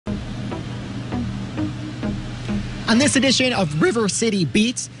On this edition of River City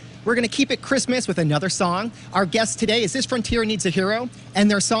Beats, we're going to keep it Christmas with another song. Our guest today is This Frontier Needs a Hero,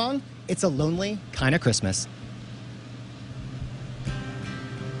 and their song, It's a Lonely Kind of Christmas.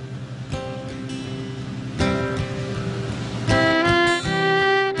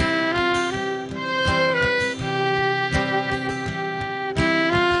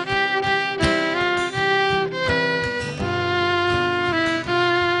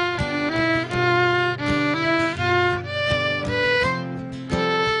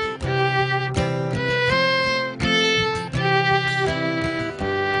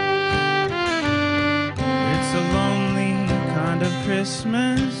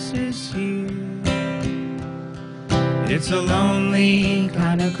 Christmas is here. It's a lonely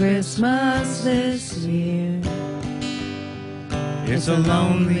kind of Christmas this year. It's a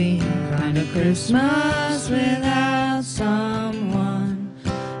lonely kind of Christmas without someone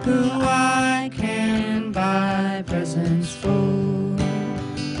who I can buy presents for.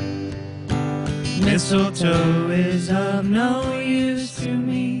 Mistletoe is of no use to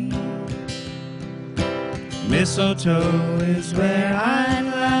me. Mistletoe is where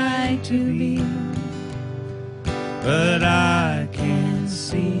I'd like to be, but I can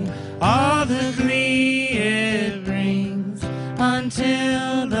see all the glee it brings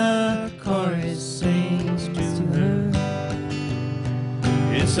until the chorus sings to her.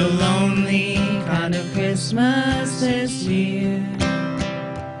 It's a lonely kind of Christmas this year.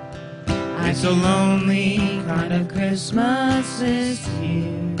 It's a lonely kind of Christmas this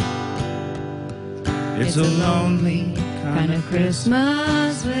year. It's a lonely kind of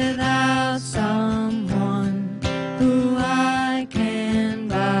Christmas without someone who I can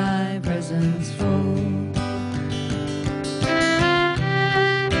buy presents for.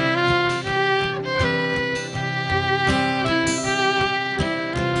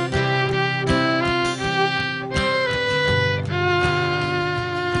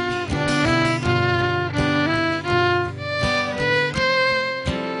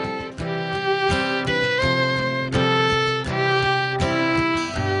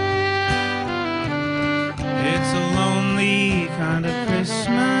 Kind of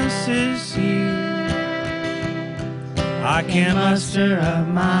Christmas is here. I can't muster up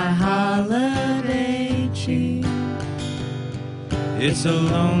my holiday cheer. It's a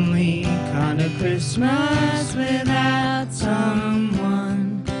lonely kind of Christmas without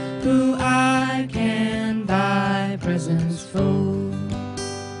someone who I can buy presents for.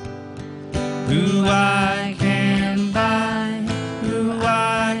 Who I can buy, who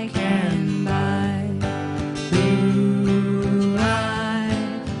I can buy, who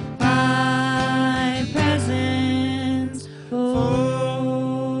I buy presents for.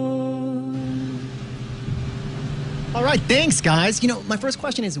 All right, thanks, guys. You know, my first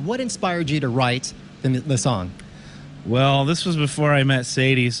question is, what inspired you to write the song? Well, this was before I met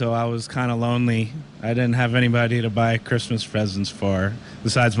Sadie, so I was kind of lonely. I didn't have anybody to buy Christmas presents for,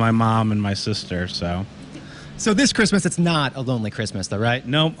 besides my mom and my sister, so. So this Christmas, it's not a lonely Christmas, though, right?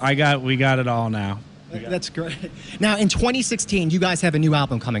 Nope, we got it all now. That's great. Now, in 2016, you guys have a new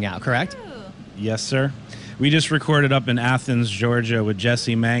album coming out, correct? Yes, sir. We just recorded up in Athens, Georgia with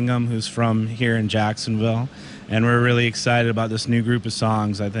Jesse Mangum, who's from here in Jacksonville, and we're really excited about this new group of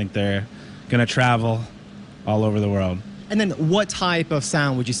songs. I think they're going to travel all over the world. And then what type of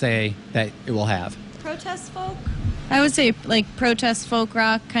sound would you say that it will have? Protest folk? I would say like protest folk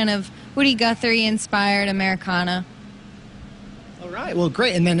rock, kind of Woody Guthrie inspired Americana. All right, well,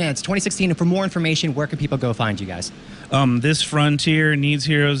 great. And then it's 2016, and for more information, where can people go find you guys?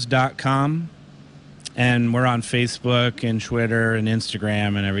 ThisFrontierNeedsHeroes.com, and we're on Facebook and Twitter and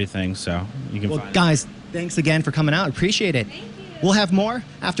Instagram and everything, so you can find guys, thanks again for coming out. Appreciate it. Thank you. We'll have more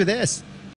after this.